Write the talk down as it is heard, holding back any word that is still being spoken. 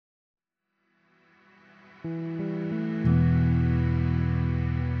Hello,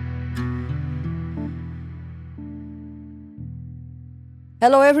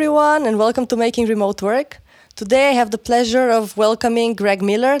 everyone, and welcome to Making Remote Work. Today, I have the pleasure of welcoming Greg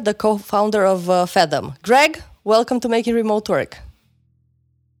Miller, the co-founder of Faethm. Greg, welcome to Making Remote Work.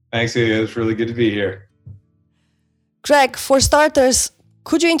 Thanks, Ilya. It's really good to be here. Greg, for starters,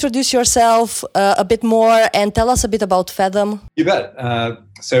 could you introduce yourself a bit more and tell us a bit about Faethm? You bet.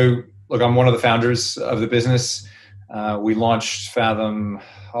 Look, I'm one of the founders of the business. We launched Faethm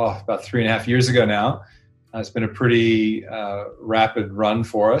about 3.5 years ago now. It's been a pretty rapid run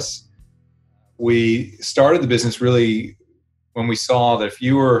for us. We started the business really when we saw that if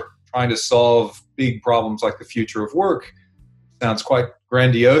you were trying to solve big problems like the future of work, sounds quite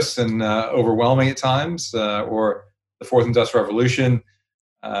grandiose and overwhelming at times, or the fourth industrial revolution,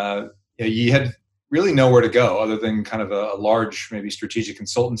 you had really nowhere to go other than kind of a large, maybe strategic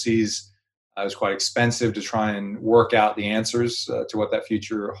consultancies. It was quite expensive to try and work out the answers to what that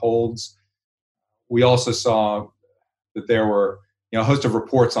future holds. We also saw that there were a host of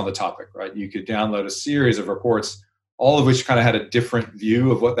reports on the topic, right? You could download a series of reports, all of which kind of had a different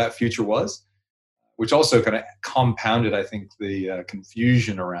view of what that future was, which also kind of compounded, I think, the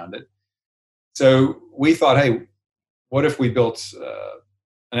confusion around it. So we thought, hey, what if we built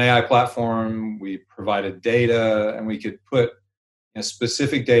an AI platform, we provided data, and we could put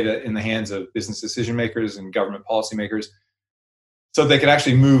specific data in the hands of business decision makers and government policymakers so they could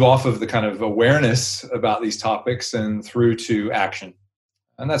actually move off of the kind of awareness about these topics and through to action.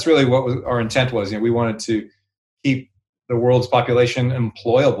 And that's really what our intent was. We wanted to keep the world's population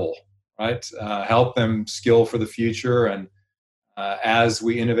employable, right? Help them skill for the future. And as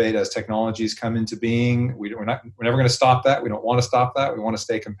we innovate, as technologies come into being, we're never going to stop that. We don't want to stop that. We want to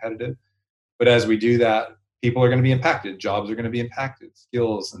stay competitive. But as we do that, people are going to be impacted. Jobs are going to be impacted,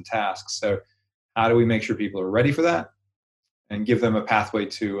 skills and tasks. So how do we make sure people are ready for that and give them a pathway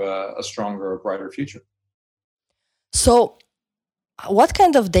to a stronger, brighter future? So what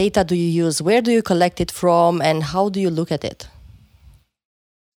kind of data do you use? Where do you collect it from? And how do you look at it?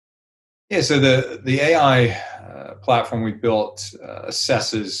 Yeah, so the AI platform we built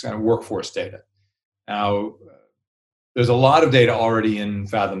assesses kind of workforce data. Now, there's a lot of data already in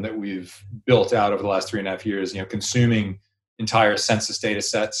Faethm that we've built out over the last 3.5 years, consuming entire census data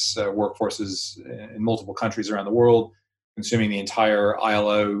sets, workforces in multiple countries around the world, consuming the entire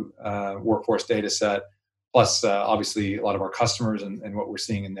ILO workforce data set, plus obviously a lot of our customers and what we're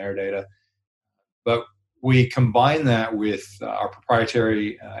seeing in their data. But we combine that with our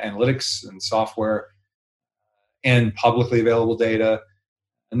proprietary analytics and software and publicly available data.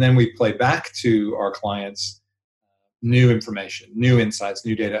 And then we play back to our clients new information, new insights,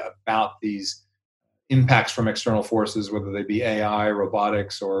 new data about these impacts from external forces, whether they be AI,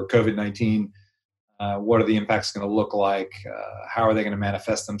 robotics, or COVID-19. What are the impacts going to look like? How are they going to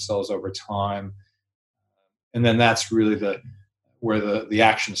manifest themselves over time? And then that's really where the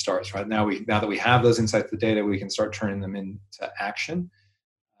action starts, right? Now that we have those insights, the data, we can start turning them into action.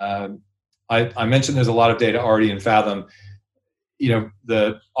 I mentioned there's a lot of data already in Faethm.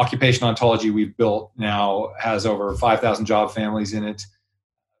 The occupational ontology we've built now has over 5,000 job families in it,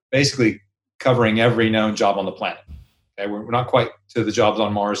 basically covering every known job on the planet. Okay, we're not quite to the jobs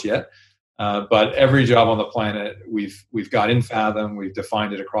on Mars yet, but every job on the planet we've got in Faethm. We've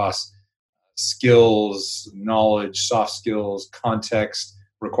defined it across skills, knowledge, soft skills, context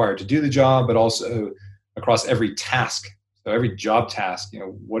required to do the job, but also across every task. So every job task,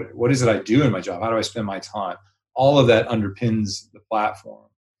 what is it I do in my job? How do I spend my time? All of that underpins the platform,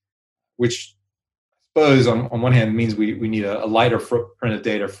 which I suppose on one hand means we need a lighter footprint of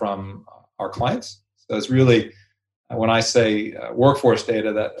data from our clients. So it's really, when I say workforce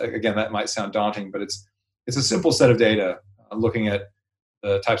data, that might sound daunting, but it's a simple set of data looking at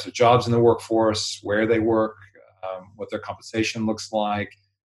the types of jobs in the workforce, where they work, what their compensation looks like,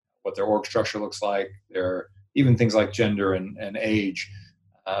 what their org structure looks like, even things like gender and age.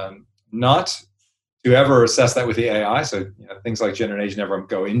 Not to ever assess that with the AI. So things like gender and age never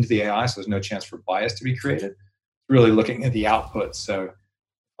go into the AI, so there's no chance for bias to be created. Really looking at the outputs. So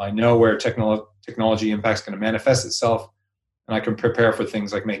I know where technology impact is going to manifest itself, and I can prepare for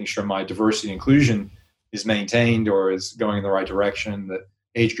things like making sure my diversity and inclusion is maintained or is going in the right direction, that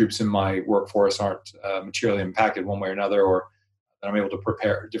age groups in my workforce aren't materially impacted one way or another, or that I'm able to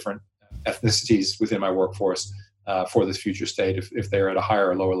prepare different ethnicities within my workforce for this future state if they're at a higher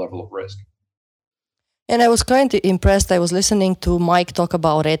or lower level of risk. And I was kind of impressed. I was listening to Mike talk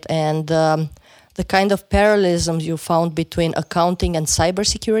about it, and the kind of parallelisms you found between accounting and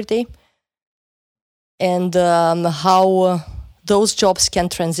cybersecurity, and how those jobs can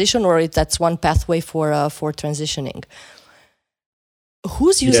transition, or that's one pathway for transitioning.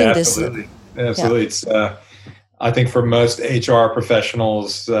 Who's using this? Absolutely. Absolutely. It's I think for most HR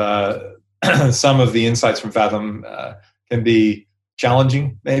professionals, some of the insights from Faethm can be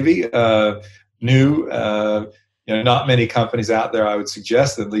challenging, maybe new. Not many companies out there, I would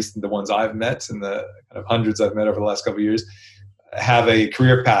suggest, at least the ones I've met and the kind of hundreds I've met over the last couple of years, have a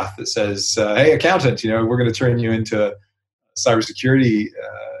career path that says, "Hey, accountant, we're going to turn you into a cybersecurity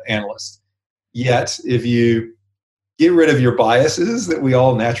analyst." Yet, if you get rid of your biases that we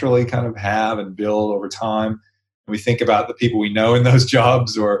all naturally kind of have and build over time, and we think about the people we know in those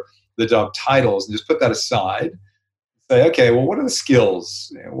jobs or the job titles, and just put that aside, say, okay, well, what are the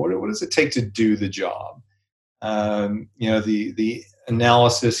skills? What does it take to do the job? The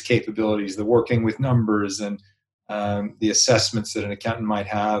analysis capabilities, the working with numbers, and the assessments that an accountant might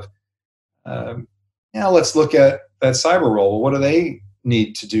have. Let's look at that cyber role. What do they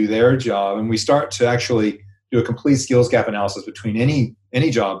need to do their job? And we start to actually do a complete skills gap analysis between any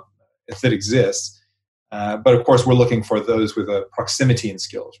job that exists. But of course, we're looking for those with a proximity in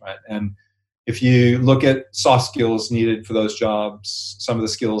skills, right? And if you look at soft skills needed for those jobs, some of the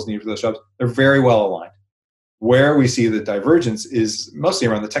skills needed for those jobs, they're very well aligned. Where we see the divergence is mostly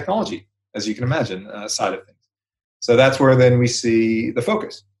around the technology, as you can imagine, side of things. So that's where then we see the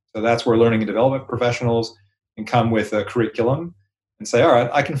focus. So that's where learning and development professionals can come with a curriculum and say, all right,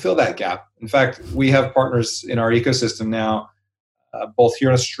 I can fill that gap. In fact, we have partners in our ecosystem now, both here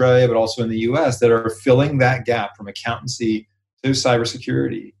in Australia, but also in the US, that are filling that gap from accountancy to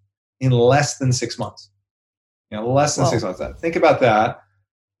cybersecurity in less than 6 months. Less than 6 months. Think about that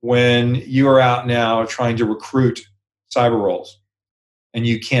when you are out now trying to recruit cyber roles and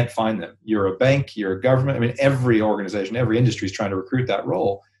you can't find them. You're a bank, you're a government. I mean, every organization, every industry is trying to recruit that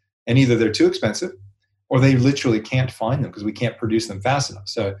role. And either they're too expensive or they literally can't find them because we can't produce them fast enough.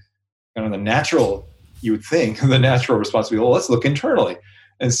 So you would think, the natural response would be, well, let's look internally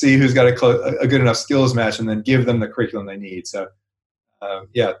and see who's got a good enough skills match and then give them the curriculum they need. So,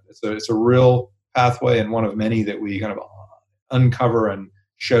 it's a real pathway and one of many that we kind of uncover and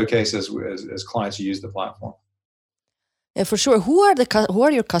showcase as clients who use the platform. Yeah, for sure. Who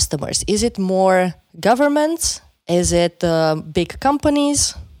are your customers? Is it more governments? Is it big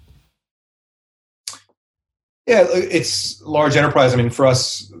companies? Yeah, it's large enterprise. I mean, for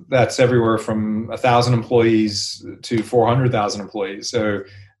us, that's everywhere from 1,000 employees to 400,000 employees. So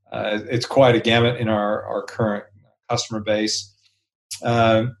it's quite a gamut in our current customer base.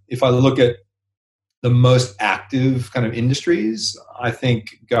 If I look at the most active kind of industries, I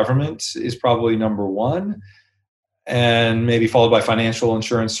think government is probably number one, and maybe followed by financial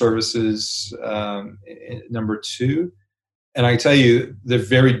insurance services, number two. And I can tell you, they're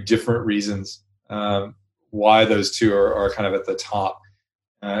very different reasons why those two are kind of at the top.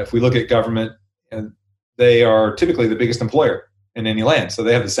 If we look at government, they are typically the biggest employer in any land. So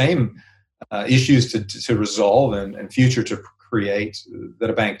they have the same issues to resolve and future to create that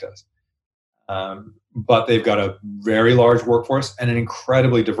a bank does. But they've got a very large workforce and an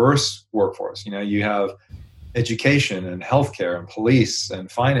incredibly diverse workforce. You have education and healthcare and police and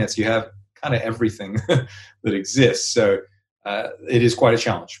finance. You have kind of everything that exists. So it is quite a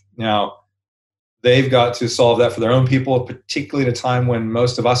challenge. Now, they've got to solve that for their own people, particularly at a time when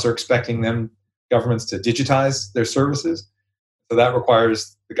most of us are expecting governments to digitize their services. So that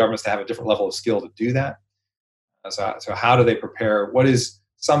requires the governments to have a different level of skill to do that. So how do they prepare what is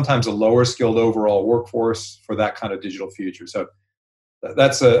sometimes a lower skilled overall workforce for that kind of digital future? So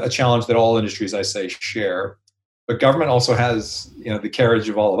that's a challenge that all industries, I say, share. But government also has, the carriage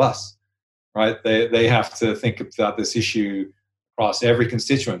of all of us, right? They have to think about this issue across every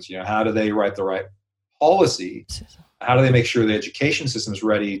constituency. How do they write the right policy? How do they make sure the education system is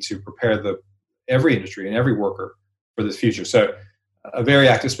ready to prepare every industry and every worker for this future? So a very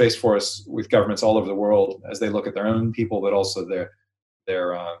active space for us with governments all over the world as they look at their own people, but also their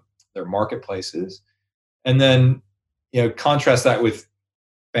marketplaces. And then, contrast that with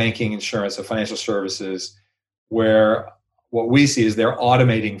banking, insurance, and financial services, where what we see is they're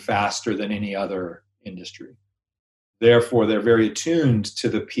automating faster than any other industry. Therefore, they're very attuned to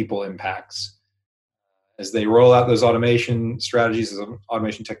the people impacts. As they roll out those automation strategies, those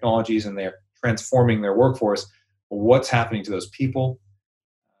automation technologies, and they're transforming their workforce, what's happening to those people?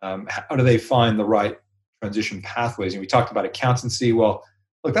 How do they find the right transition pathways? And we talked about accountancy. Well,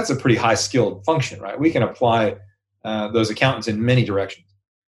 look, that's a pretty high-skilled function, right? We can apply those accountants in many directions.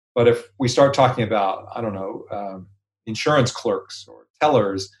 But if we start talking about, insurance clerks or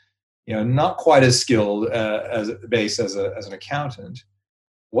tellers, not quite as skilled as an accountant,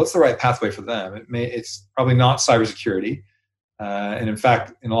 what's the right pathway for them? It's probably not cybersecurity. And in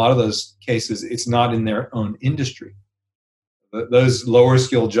fact, in a lot of those cases, it's not in their own industry. Those lower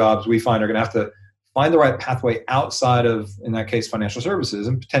skilled jobs we find are going to have to find the right pathway outside of, in that case, financial services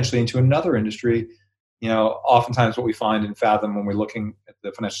and potentially into another industry. Oftentimes what we find in Faethm when we're looking at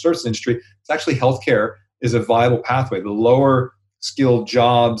the financial services industry, it's actually healthcare is a viable pathway. The lower skilled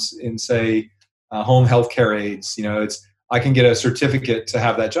jobs in, say, home healthcare aides, I can get a certificate to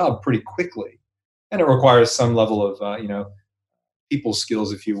have that job pretty quickly, and it requires some level of people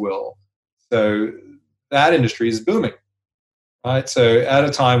skills, if you will. So that industry is booming, right? So at a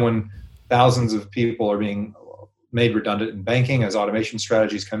time when thousands of people are being made redundant in banking as automation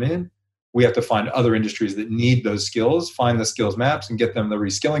strategies come in, we have to find other industries that need those skills, find the skills maps, and get them the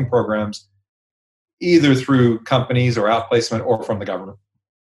reskilling programs, either through companies or outplacement or from the government.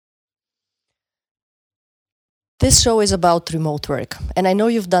 This show is about remote work, and I know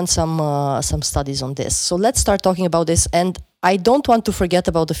you've done some studies on this. So let's start talking about this. And I don't want to forget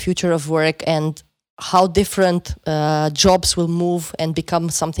about the future of work and how different jobs will move and become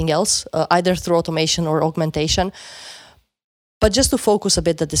something else, either through automation or augmentation. But just to focus a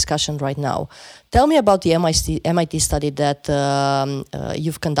bit the discussion right now, tell me about the MIT study that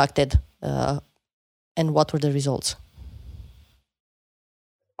you've conducted, and what were the results?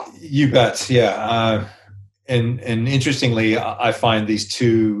 You bet, yeah. And interestingly, I find these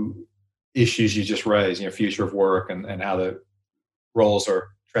two issues you just raised, future of work and how the roles are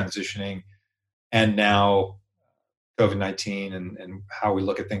transitioning, and now COVID-19 and how we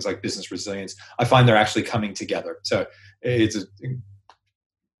look at things like business resilience, I find they're actually coming together. So it's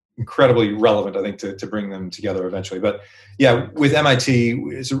incredibly relevant, I think, to bring them together eventually. But yeah, with MIT,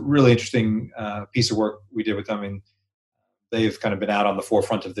 it's a really interesting piece of work we did with them. And they've kind of been out on the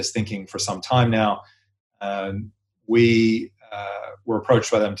forefront of this thinking for some time now. We were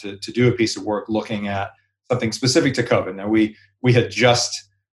approached by them to do a piece of work looking at something specific to COVID. Now, we had just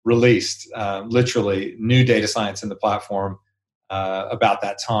released literally new data science in the platform about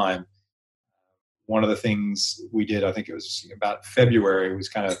that time. One of the things we did, I think it was about February, was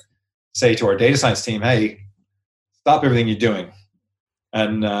kind of say to our data science team, hey, stop everything you're doing.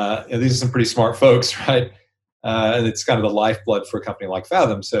 And these are some pretty smart folks, right? And it's kind of the lifeblood for a company like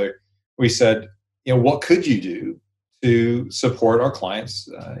Faethm. So we said, what could you do to support our clients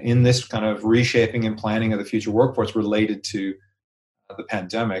in this kind of reshaping and planning of the future workforce related to the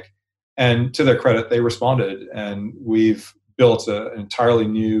pandemic? And to their credit, they responded. And we've built an entirely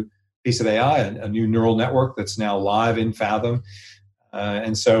new piece of AI, a new neural network that's now live in Faethm.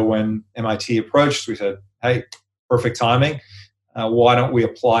 And so when MIT approached, we said, hey, perfect timing. Why don't we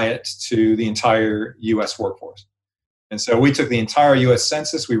apply it to the entire US workforce? And so we took the entire US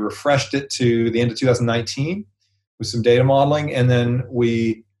census, we refreshed it to the end of 2019 with some data modeling, and then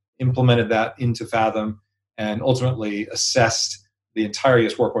we implemented that into Faethm and ultimately assessed the entire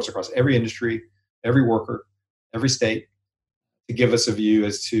US workforce across every industry, every worker, every state, to give us a view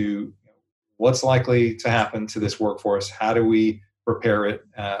as to what's likely to happen to this workforce. How do we prepare it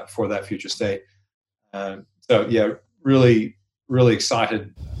for that future state? So yeah, really, really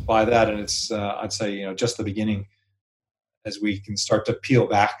excited by that. And it's, I'd say, just the beginning as we can start to peel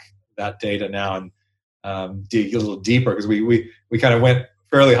back that data now and dig a little deeper, because we kind of went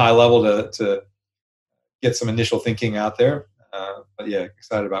fairly high level to get some initial thinking out there. But yeah,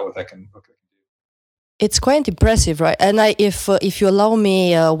 excited about what that can do. It's quite impressive, right? And if you allow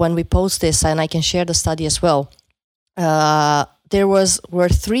me, when we post this, and I can share the study as well, were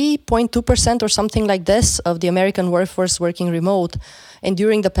 3.2% or something like this of the American workforce working remote, and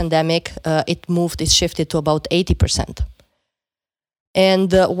during the pandemic, it shifted to about 80%.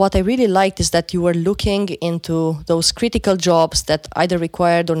 And what I really liked is that you were looking into those critical jobs that either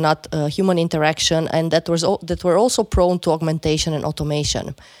required or not human interaction, and that were also prone to augmentation and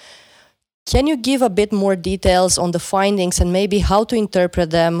automation. Can you give a bit more details on the findings and maybe how to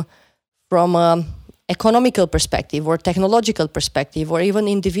interpret them from an economical perspective or technological perspective or even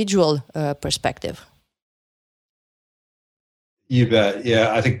individual perspective? You bet.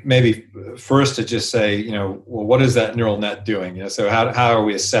 Yeah, I think maybe first to just say, well, what is that neural net doing? So how are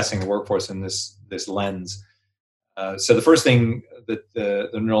we assessing the workforce in this lens? So the first thing that the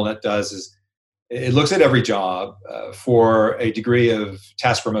neural net does is it looks at every job for a degree of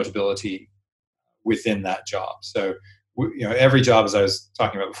task promotability within that job. So every job, as I was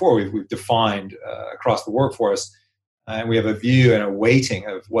talking about before, we've defined across the workforce, and we have a view and a weighting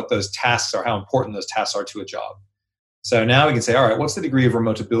of what those tasks are, how important those tasks are to a job. So now we can say, all right, what's the degree of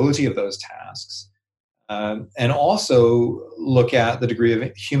promotability of those tasks? And also look at the degree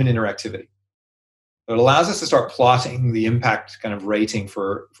of human interactivity. So it allows us to start plotting the impact kind of rating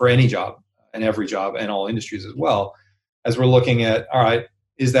for any job and every job and all industries as well. as we're looking at, all right,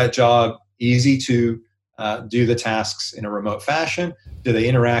 is that job easy to do the tasks in a remote fashion? Do they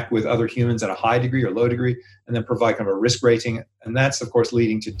interact with other humans at a high degree or low degree? And then provide kind of a risk rating. And that's, of course,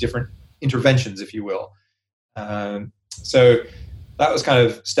 leading to different interventions, if you will. So that was kind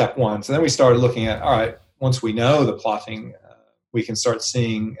of step one. So then we started looking at, all right, once we know the plotting, we can start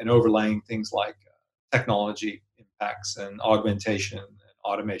seeing and overlaying things like technology impacts and augmentation and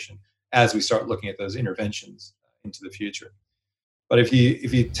automation as we start looking at those interventions into the future. But if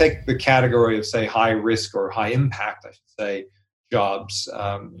you take the category of, say, high risk or high impact, I should say, jobs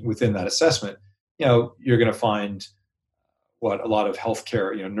within that assessment, you're going to find what a lot of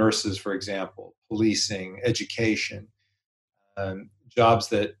healthcare, nurses, for example, policing, education, jobs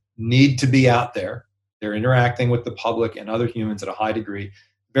that need to be out there. They're interacting with the public and other humans at a high degree.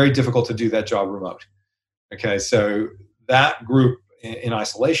 Very difficult to do that job remote. Okay, so that group in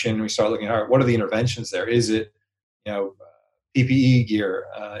isolation, we start looking at, all right, what are the interventions there? Is it, PPE gear?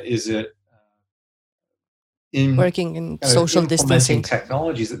 Is it in working in social distancing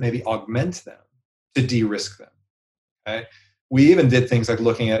technologies that maybe augment them to de-risk them? Okay, we even did things like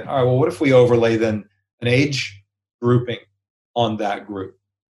looking at, all right, well, what if we overlay then an age grouping on that group?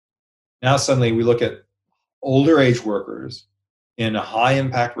 Now suddenly we look at older age workers in a high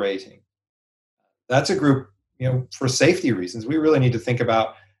impact rating. That's a group, for safety reasons, we really need to think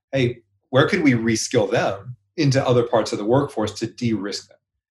about, hey, where could we reskill them into other parts of the workforce to de-risk them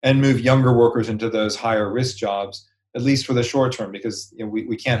and move younger workers into those higher risk jobs, at least for the short term, because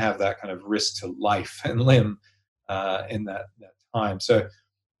we can't have that kind of risk to life and limb in that time. So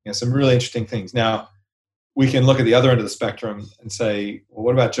some really interesting things. Now, we can look at the other end of the spectrum and say, well,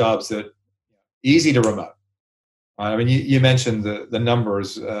 what about jobs that easy to remote? I mean, you mentioned the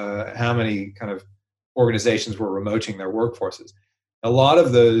numbers, how many kind of organizations were remoting their workforces. A lot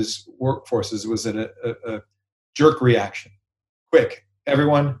of those workforces was in a jerk reaction. Quick,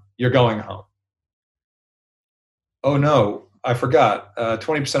 everyone, you're going home. Oh no, I forgot.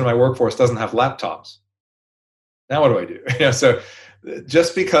 20% of my workforce doesn't have laptops. Now what do I do? So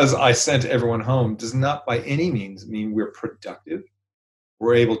just because I sent everyone home does not by any means mean we're productive.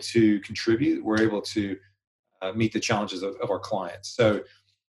 We're able to contribute. We're able to meet the challenges of our clients. So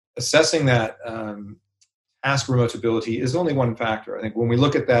assessing that task remotability is only one factor. I think when we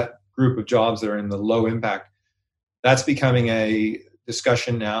look at that group of jobs that are in the low impact, that's becoming a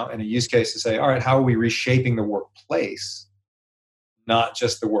discussion now and a use case to say, all right, how are we reshaping the workplace, not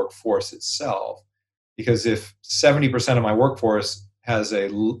just the workforce itself? Because if 70% of my workforce has a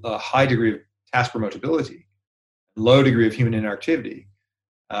high degree of task promotability, low degree of human interactivity,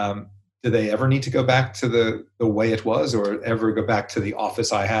 do they ever need to go back to the way it was, or ever go back to the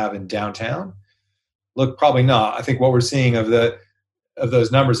office I have in downtown? Look, probably not. I think what we're seeing of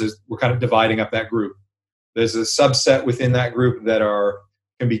those numbers is we're kind of dividing up that group. There's a subset within that group that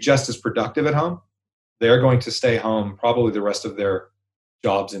can be just as productive at home. They're going to stay home probably the rest of their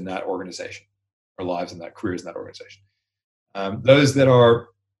jobs in that organization, or lives in that, careers in that organization. Those that are,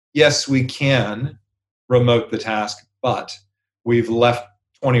 yes, we can remote the task, but we've left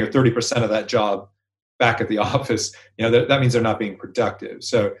 20 or 30% of that job back at the office, that means they're not being productive.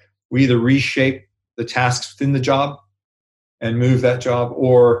 So we either reshape the tasks within the job and move that job,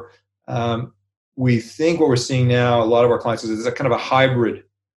 or we think what we're seeing now, a lot of our clients is a kind of a hybrid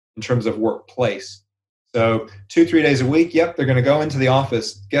in terms of workplace. So 2-3 days a week, yep, they're going to go into the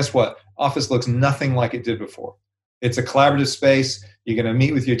office. Guess what? Office looks nothing like it did before. It's a collaborative space. You're going to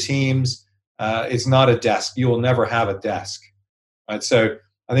meet with your teams. It's not a desk. You will never have a desk. Right? So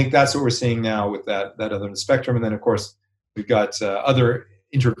I think that's what we're seeing now with that other end of the spectrum. And then, of course, we've got other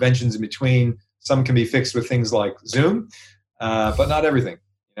interventions in between. Some can be fixed with things like Zoom, but not everything.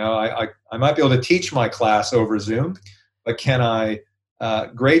 I might be able to teach my class over Zoom, but can I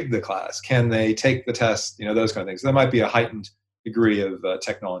grade the class? Can they take the test? Those kind of things. There might be a heightened degree of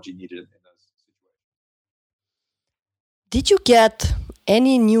technology needed in those situations. Did you get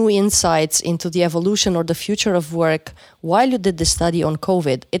any new insights into the evolution or the future of work while you did the study on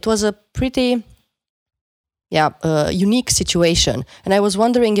COVID? It was a pretty unique situation. And I was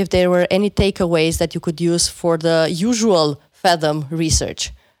wondering if there were any takeaways that you could use for the usual Faethm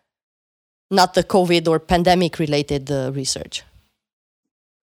research, not the COVID or pandemic related research.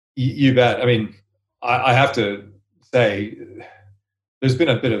 You bet. I mean, I have to say, there's been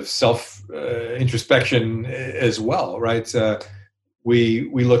a bit of self-introspection as well, right? We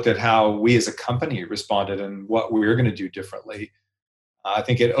looked at how we as a company responded and what we were going to do differently. I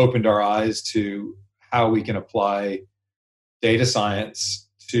think it opened our eyes to how we can apply data science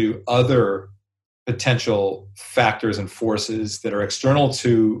to other potential factors and forces that are external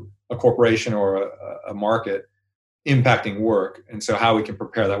to a corporation or a market, impacting work, and so how we can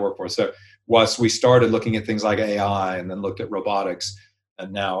prepare that workforce. So once we started looking at things like AI and then looked at robotics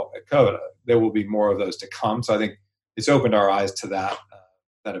and now at COVID, there will be more of those to come. So I think it's opened our eyes to that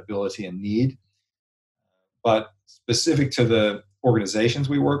ability and need. But specific to the organizations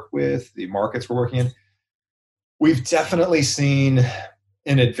we work with, the markets we're working in, we've definitely seen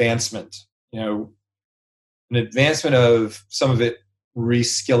an advancement, an advancement of some of it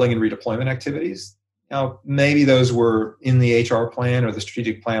reskilling and redeployment activities. Now, maybe those were in the HR plan or the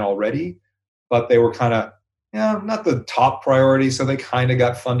strategic plan already, but they were kind of, not the top priority. So they kind of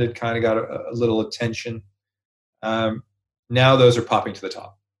got funded, kind of got a little attention. Now those are popping to the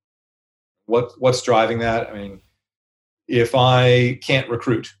top. What's driving that? I mean, if I can't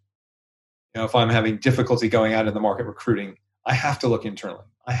recruit, if I'm having difficulty going out in the market recruiting, I have to look internally.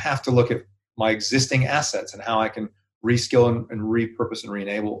 I have to look at my existing assets and how I can reskill and repurpose and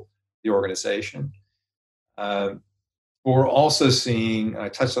re-enable the organization. We're also seeing, I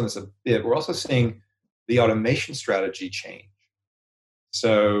touched on this a bit, we're also seeing the automation strategy change.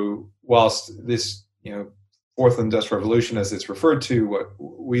 So whilst this, fourth industrial revolution, as it's referred to, what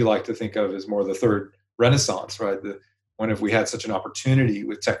we like to think of as more the third renaissance, right? When have we had such an opportunity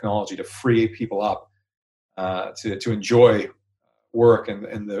with technology to free people up to enjoy work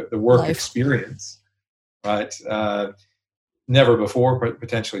and the work Life. experience, right? Never before, but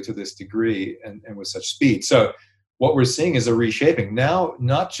potentially to this degree and with such speed. So what we're seeing is a reshaping. Now,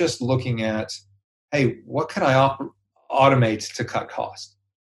 not just looking at, hey, what can I automate to cut cost?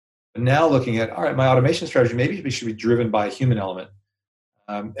 But now looking at, all right, my automation strategy, maybe it should be driven by a human element.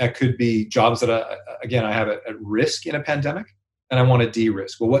 That could be jobs that, I have at risk in a pandemic, and I want to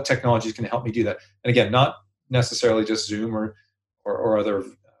de-risk. Well, what technologies can help me do that? And again, not necessarily just Zoom or other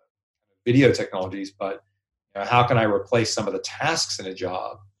video technologies, but how can I replace some of the tasks in a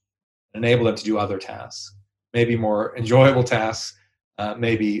job and enable them to do other tasks, maybe more enjoyable tasks,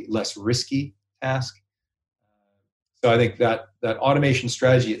 maybe less risky tasks. So I think that automation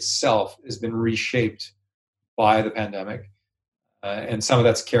strategy itself has been reshaped by the pandemic. And some of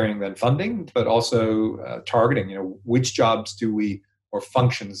that's carrying then funding, but also targeting, which jobs or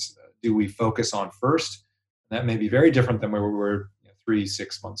functions do we focus on first? And that may be very different than where we were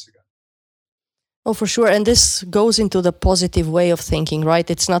 3-6 months ago. Oh, for sure. And this goes into the positive way of thinking, right?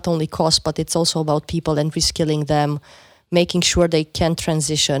 It's not only cost, but it's also about people and reskilling them, making sure they can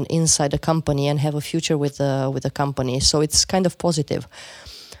transition inside the company and have a future with the company. So it's kind of positive.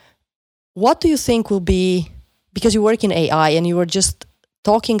 What do you think will be, because you work in AI and you were just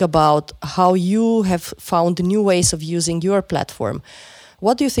talking about how you have found new ways of using your platform,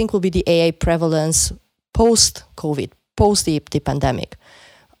 what do you think will be the AI prevalence post-COVID, post the pandemic?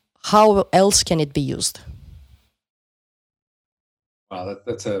 How else can it be used? Wow,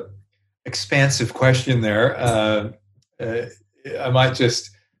 that's a expansive question there. I might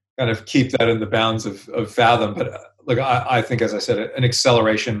just kind of keep that in the bounds of Faethm, but look, I think, as I said, an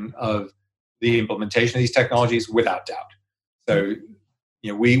acceleration of the implementation of these technologies without doubt. So,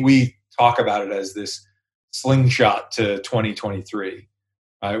 we talk about it as this slingshot to 2023.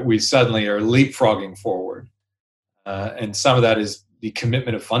 We suddenly are leapfrogging forward, and some of that is the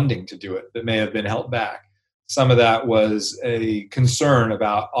commitment of funding to do it that may have been held back. Some of that was a concern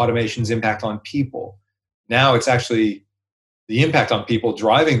about automation's impact on people. Now it's actually the impact on people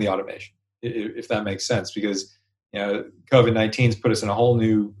driving the automation, if that makes sense, because COVID-19 has put us in a whole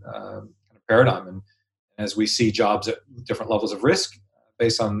new paradigm. And as we see jobs at different levels of risk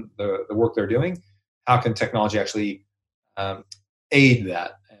based on the work they're doing, how can technology actually aid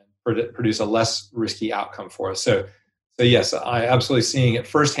that and produce a less risky outcome for us? So yes, I absolutely seeing it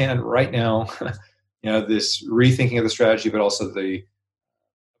firsthand right now, this rethinking of the strategy, but also the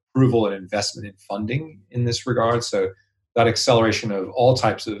approval and investment in funding in this regard. So that acceleration of all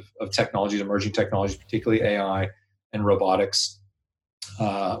types of technologies, emerging technologies, particularly AI and robotics,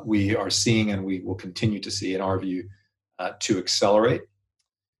 we are seeing and we will continue to see, in our view, to accelerate.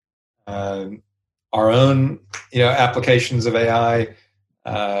 Our own, applications of AI.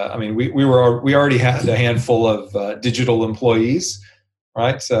 We already had a handful of digital employees,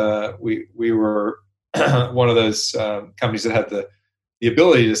 right? We were one of those companies that had the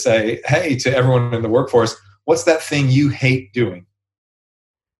ability to say, hey, to everyone in the workforce, what's that thing you hate doing?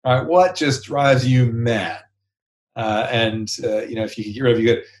 All right, what just drives you mad? If you could get rid of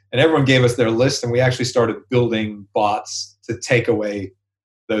it, and everyone gave us their list, and we actually started building bots to take away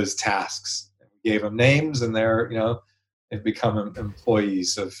those tasks. We gave them names, and they've become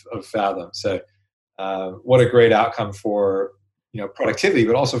employees of Faethm. So, what a great outcome for productivity,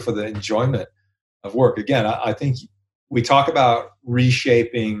 but also for the enjoyment of work. Again, I think we talk about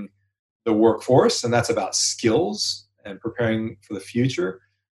reshaping the workforce, and that's about skills and preparing for the future.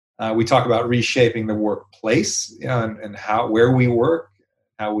 We talk about reshaping the workplace, and how where we work,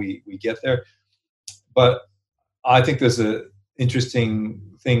 how we get there. But I think there's a interesting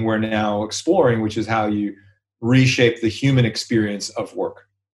thing we're now exploring, which is how you reshape the human experience of work.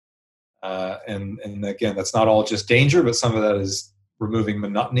 And again, that's not all just danger, but some of that is removing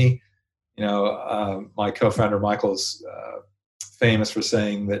monotony. My co-founder Michael's famous for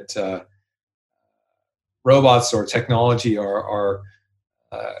saying that robots or technology are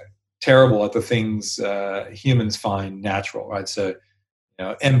terrible at the things humans find natural, right? So,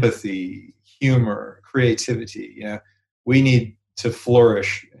 empathy, humor, creativity. We need to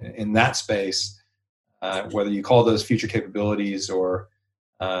flourish in that space, whether you call those future capabilities or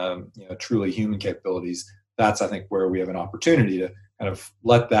truly human capabilities. That's, I think, where we have an opportunity to kind of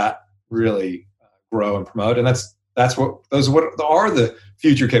let that really grow and promote. And that's what are the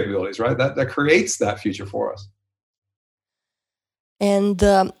future capabilities, right? That creates that future for us. And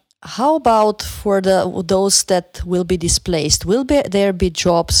how about for those that will be displaced? Will there be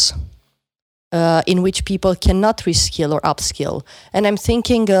jobs in which people cannot reskill or upskill? And I'm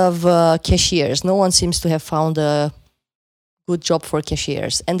thinking of cashiers. No one seems to have found a good job for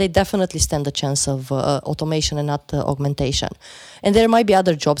cashiers, and they definitely stand a chance of automation and not augmentation. And there might be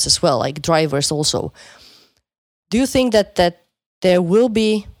other jobs as well, like drivers also. Do you think that there will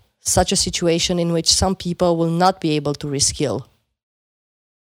be such a situation in which some people will not be able to reskill?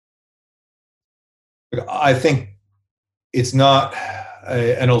 I think it's not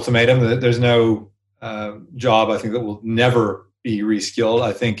an ultimatum. There's no job, I think, that will never be reskilled.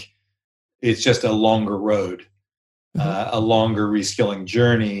 I think it's just a longer road, a longer reskilling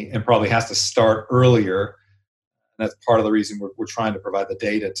journey, and probably has to start earlier. And that's part of the reason we're trying to provide the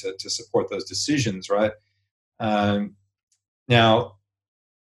data to support those decisions, right? Now,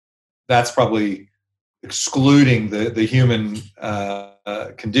 that's probably excluding the human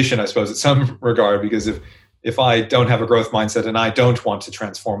condition, I suppose, in some regard, because if I don't have a growth mindset and I don't want to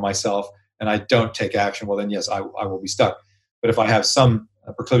transform myself and I don't take action, well, then yes, I will be stuck. But if I have some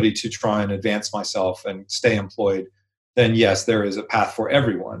proclivity to try and advance myself and stay employed, then yes, there is a path for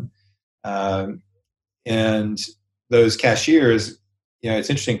everyone. And those cashiers, it's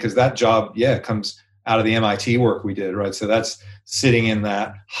interesting because that job, comes out of the MIT work we did, right? So that's sitting in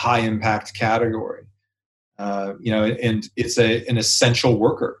that high impact category. And it's an essential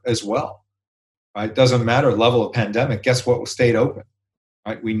worker as well, right? Doesn't matter level of pandemic. Guess what? Stayed open,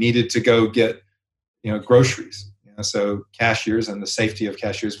 right? We needed to go get, groceries. So cashiers and the safety of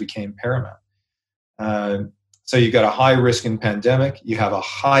cashiers became paramount. So you've got a high risk in pandemic. You have a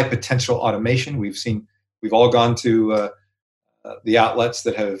high potential automation. We've all gone to the outlets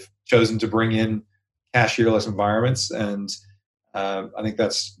that have chosen to bring in cashierless environments, and I think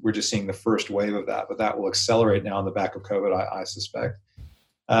we're just seeing the first wave of that, but that will accelerate now on the back of COVID, I suspect.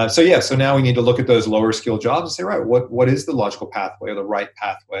 So now we need to look at those lower skill jobs and say, right, what is the logical pathway or the right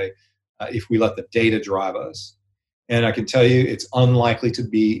pathway if we let the data drive us? And I can tell you it's unlikely to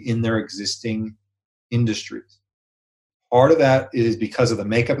be in their existing industries. Part of that is because of the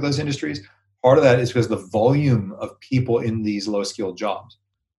makeup of those industries. Part of that is because of the volume of people in these low skilled jobs.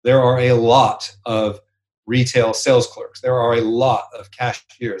 There are a lot of retail sales clerks. There are a lot of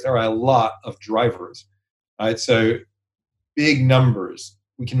cashiers. There are a lot of drivers, right? So big numbers.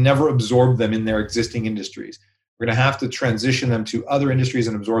 We can never absorb them in their existing industries. We're going to have to transition them to other industries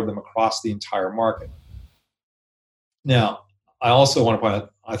and absorb them across the entire market. Now, I also want to point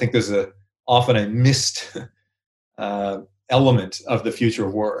out, I think there's often a missed element of the future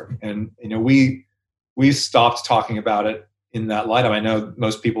of work. And, we've stopped talking about it in that light. I know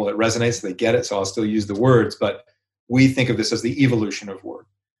most people it resonates, they get it, so I'll still use the words, but we think of this as the evolution of work.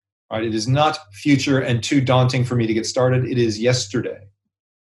 Right? It is not future and too daunting for me to get started. It is yesterday.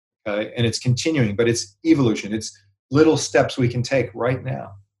 Okay? And it's continuing, but it's evolution. It's little steps we can take right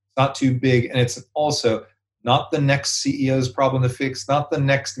now. It's not too big, and it's also not the next CEO's problem to fix, not the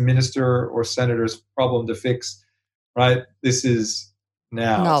next minister or senator's problem to fix, right? This is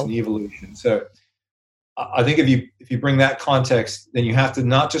now. No. It's an evolution. So I think if you bring that context, then you have to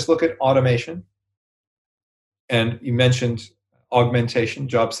not just look at automation. And you mentioned augmentation,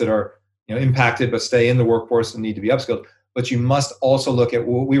 jobs that are impacted but stay in the workforce and need to be upskilled. But you must also look at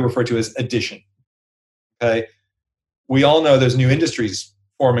what we refer to as addition. Okay, we all know there's new industries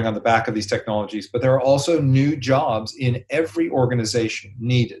forming on the back of these technologies, but there are also new jobs in every organization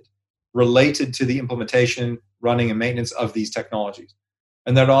needed related to the implementation, running, and maintenance of these technologies.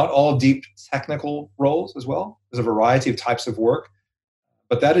 And they're not all deep technical roles as well. There's a variety of types of work.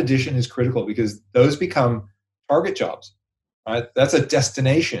 But that addition is critical because those become target jobs. right? That's a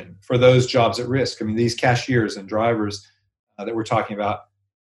destination for those jobs at risk. I mean, these cashiers and drivers that we're talking about,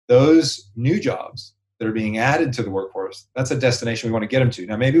 those new jobs that are being added to the workforce, that's a destination we want to get them to.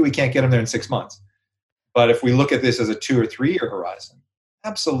 Now, maybe we can't get them there in 6 months, but if we look at this as a 2 or 3 year horizon,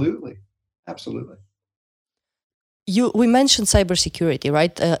 absolutely, absolutely. We mentioned cybersecurity,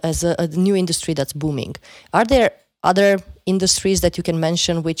 right, as a new industry that's booming. Are there other industries that you can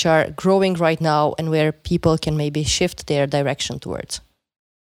mention which are growing right now and where people can maybe shift their direction towards?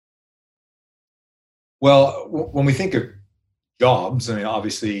 Well, when we think of jobs, I mean,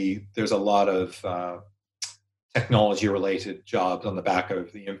 obviously, there's a lot of technology-related jobs on the back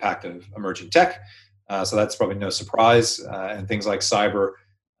of the impact of emerging tech. So that's probably no surprise. And things like cyber,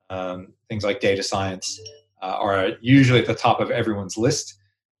 things like data science are usually at the top of everyone's list.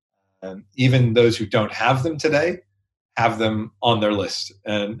 Even those who don't have them today have them on their list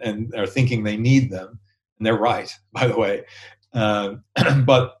and are thinking they need them. And they're right, by the way.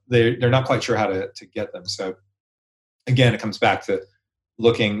 But they're not quite sure how to get them. So again, it comes back to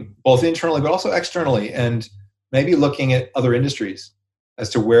looking both internally but also externally, and maybe looking at other industries as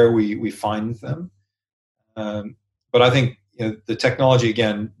to where we find them. But I think the technology,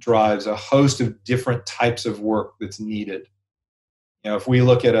 again, drives a host of different types of work that's needed. If we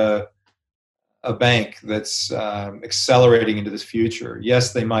look at a bank that's accelerating into this future,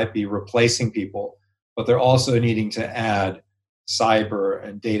 yes, they might be replacing people, but they're also needing to add cyber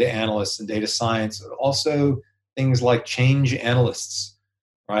and data analysts and data science, also things like change analysts,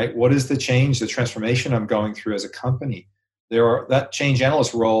 right? What is the change, the transformation I'm going through as a company? That change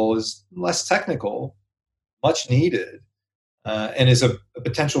analyst role is less technical, much needed, and is a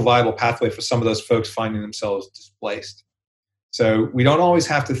potential viable pathway for some of those folks finding themselves displaced. So we don't always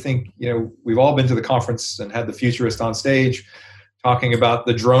have to think, we've all been to the conference and had the futurist on stage talking about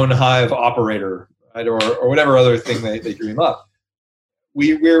the drone hive operator, right? Or whatever other thing they dream up.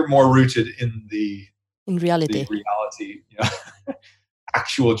 We're more rooted in reality. The reality,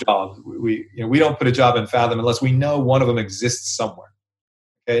 actual jobs. We don't put a job in Faethm unless we know one of them exists somewhere.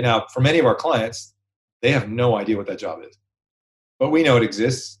 Okay. Now, for many of our clients, they have no idea what that job is, but we know it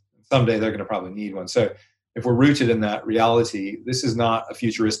exists. Someday they're going to probably need one. So if we're rooted in that reality, this is not a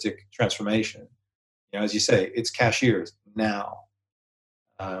futuristic transformation. As you say, it's cashiers now.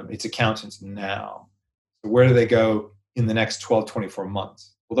 It's accountants now. So where do they go in the next 12, 24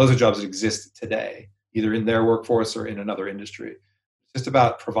 months? Well, those are jobs that exist today, either in their workforce or in another industry. It's just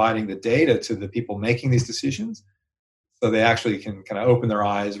about providing the data to the people making these decisions so they actually can kind of open their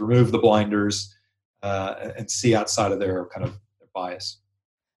eyes, remove the blinders, and see outside of their kind of their bias.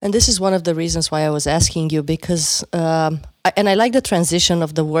 And this is one of the reasons why I was asking you, because, and I like the transition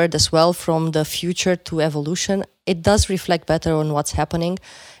of the word as well, from the future to evolution. It does reflect better on what's happening,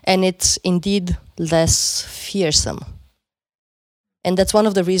 and it's indeed less fearsome. And that's one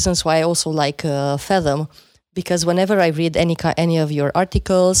of the reasons why I also like Faethm, because whenever I read any of your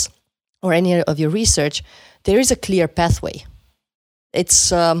articles or any of your research, there is a clear pathway.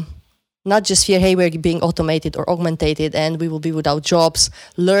 It's not just fear, hey, we're being automated or augmented and we will be without jobs.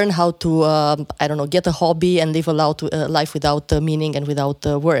 Learn how to, get a hobby and live a life without meaning and without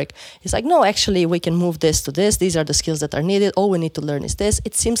work. It's like, no, actually, we can move this to this. These are the skills that are needed. All we need to learn is this.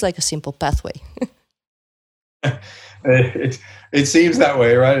 It seems like a simple pathway. It seems that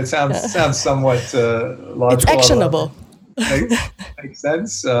way, right? It sounds somewhat logical. It's actionable. Makes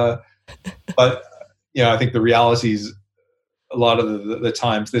sense. But, I think the reality is, a lot of the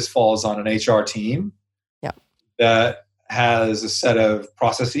times this falls on an HR team that has a set of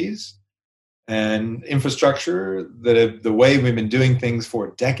processes and infrastructure that have the way we've been doing things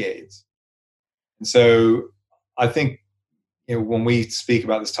for decades. And so I think, when we speak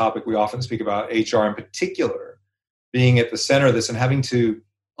about this topic, we often speak about HR in particular being at the center of this and having to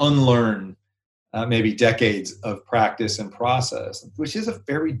unlearn maybe decades of practice and process, which is a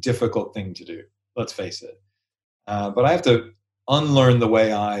very difficult thing to do, let's face it. But I have to unlearn the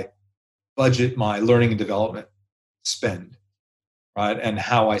way I budget my learning and development spend, right? And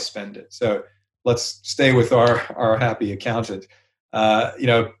how I spend it. So let's stay with our happy accountant.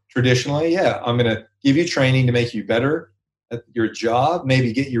 Traditionally, I'm going to give you training to make you better at your job,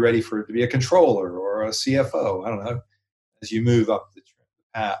 maybe get you ready to be a controller or a CFO. I don't know, as you move up the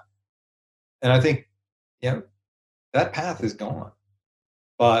path. And I think, that path is gone.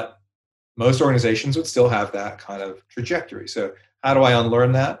 But most organizations would still have that kind of trajectory. So how do I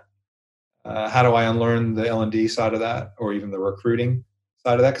unlearn that? How do I unlearn the L&D side of that, or even the recruiting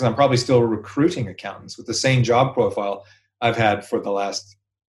side of that? Because I'm probably still recruiting accountants with the same job profile I've had for the last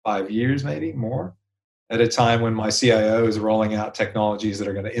 5 years, maybe more, at a time when my CIO is rolling out technologies that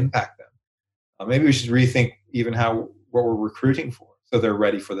are going to impact them. Maybe we should rethink even how what we're recruiting for, so they're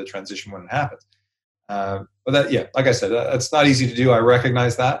ready for the transition when it happens. But that, yeah, like I said, it's not easy to do. I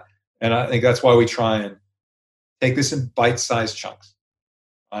recognize that, and I think that's why we try and take this in bite-sized chunks.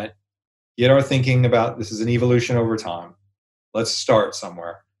 Right? Get our thinking about this is an evolution over time. Let's start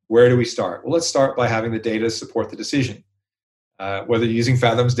somewhere. Where do we start? Well, let's start by having the data support the decision. Whether you're using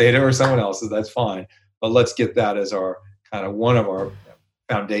Faethm's data or someone else's, that's fine. But let's get that as our kind of one of our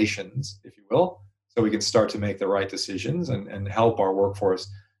foundations, if you will, so we can start to make the right decisions and help our workforce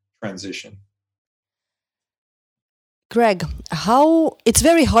transition. Greg, how it's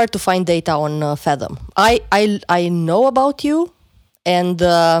very hard to find data on Faethm. I know about you, and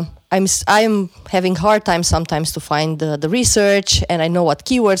I'm having hard time sometimes to find the research, and I know what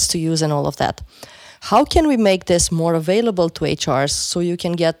keywords to use and all of that. How can we make this more available to HRs so you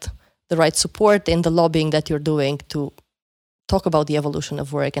can get the right support in the lobbying that you're doing to talk about the evolution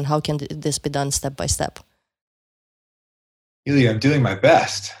of work, and how can this be done step by step? Ilya, I'm doing my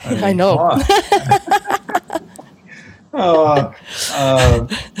best. I know.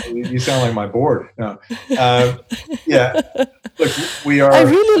 You sound like my board. No. Yeah. Look, we are. I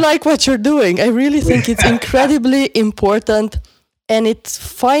really like what you're doing. I really think it's incredibly important, and it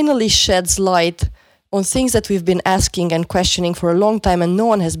finally sheds light on things that we've been asking and questioning for a long time, and no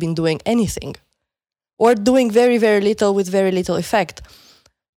one has been doing anything, or doing very, very little with very little effect.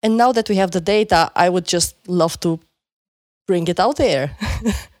 And now that we have the data, I would just love to bring it out there.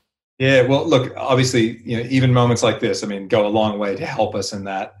 Yeah, well, look, obviously, even moments like this, go a long way to help us in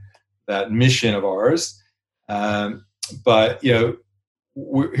that mission of ours. But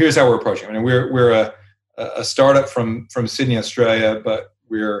here's how we're approaching. We're a startup from Sydney, Australia, but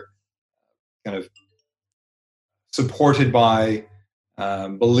we're kind of supported by,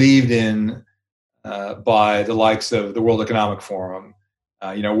 believed in by the likes of the World Economic Forum.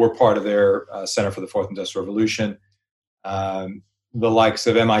 We're part of their Center for the Fourth Industrial Revolution. The likes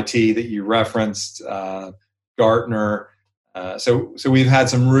of MIT that you referenced, Gartner. So we've had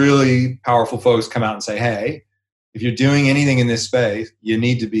some really powerful folks come out and say, hey, if you're doing anything in this space, you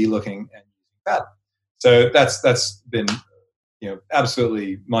need to be looking at that. So that's been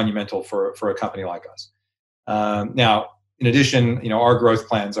absolutely monumental for a company like us. Now, in addition, our growth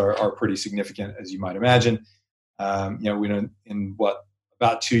plans are pretty significant, as you might imagine. In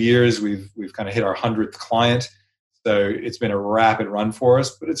about 2 years, we've kind of hit our 100th client. So it's been a rapid run for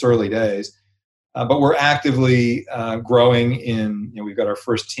us, but it's early days. But we're actively growing we've got our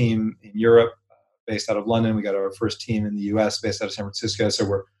first team in Europe based out of London. We got our first team in the US based out of San Francisco. So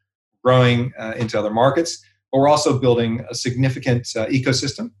we're growing into other markets, but we're also building a significant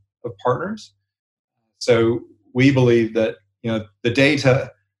ecosystem of partners. So we believe that, the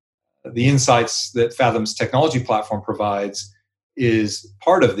data, the insights that Faethm's technology platform provides is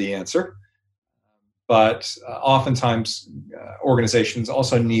part of the answer. But oftentimes, organizations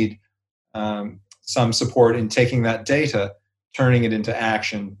also need some support in taking that data, turning it into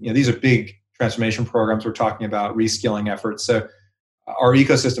action. These are big transformation programs. We're talking about reskilling efforts. So our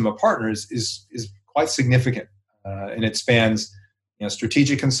ecosystem of partners is quite significant, and it spans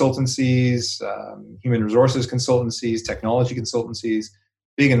strategic consultancies, human resources consultancies, technology consultancies,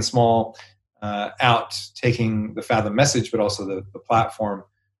 big and small, out taking the Faethm message, but also the platform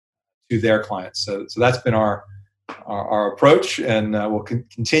to their clients. So that's been our approach, and we'll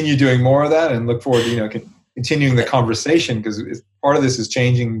continue doing more of that, and look forward to continuing the conversation, because part of this is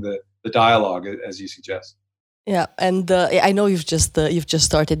changing the dialogue, as you suggest. Yeah, and I know you've just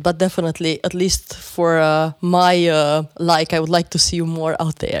started, but definitely, at least for my I would like to see you more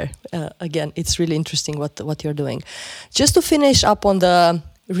out there. Again, it's really interesting what you're doing. Just to finish up on the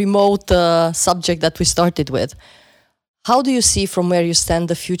remote subject that we started with, how do you see, from where you stand,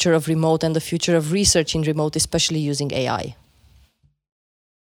 the future of remote and the future of research in remote, especially using AI?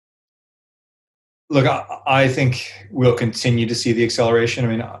 Look, I think we'll continue to see the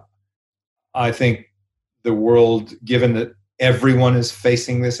acceleration. I think the world, given that everyone is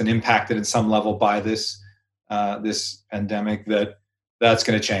facing this and impacted in some level by this pandemic, that's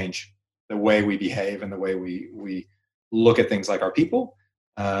going to change the way we behave and the way we look at things like our people,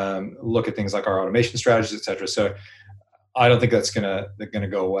 look at things like our automation strategies, et cetera. So I don't think that's going to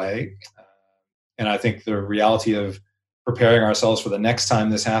go away. And I think the reality of preparing ourselves for the next time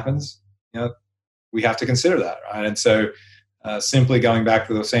this happens, we have to consider that, right? And so simply going back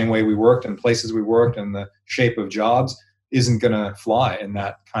to the same way we worked and places we worked and the shape of jobs isn't going to fly in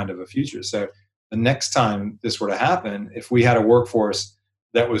that kind of a future. So the next time this were to happen, if we had a workforce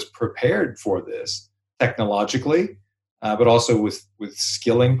that was prepared for this technologically, but also with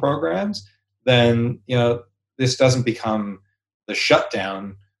skilling programs, then this doesn't become the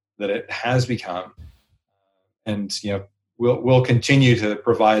shutdown that it has become. and we'll continue to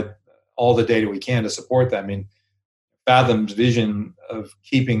provide all the data we can to support that. I mean, Faethm's vision of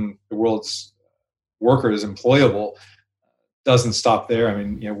keeping the world's workers employable doesn't stop there. I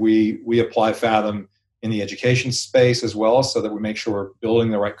mean, we apply Faethm in the education space as well, so that we make sure we're building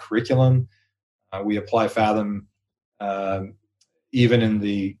the right curriculum. We apply Faethm even in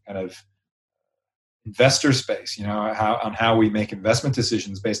the kind of investor space, how we make investment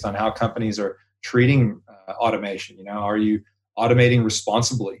decisions based on how companies are treating automation. Are you automating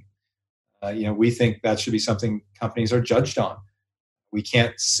responsibly? We think that should be something companies are judged on. We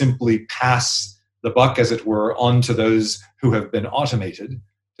can't simply pass the buck, as it were, on to those who have been automated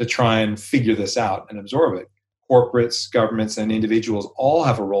to try and figure this out and absorb it. Corporates, governments, and individuals all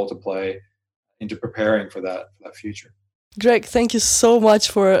have a role to play into preparing for that future. Greg, thank you so much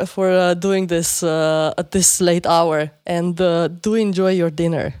for doing this at this late hour, and do enjoy your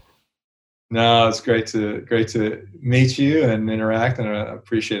dinner. No, it's great to meet you and interact, and I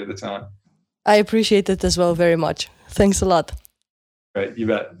appreciated the time. I appreciate it as well very much. Thanks a lot. Right, you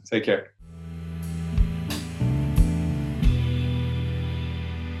bet. Take care.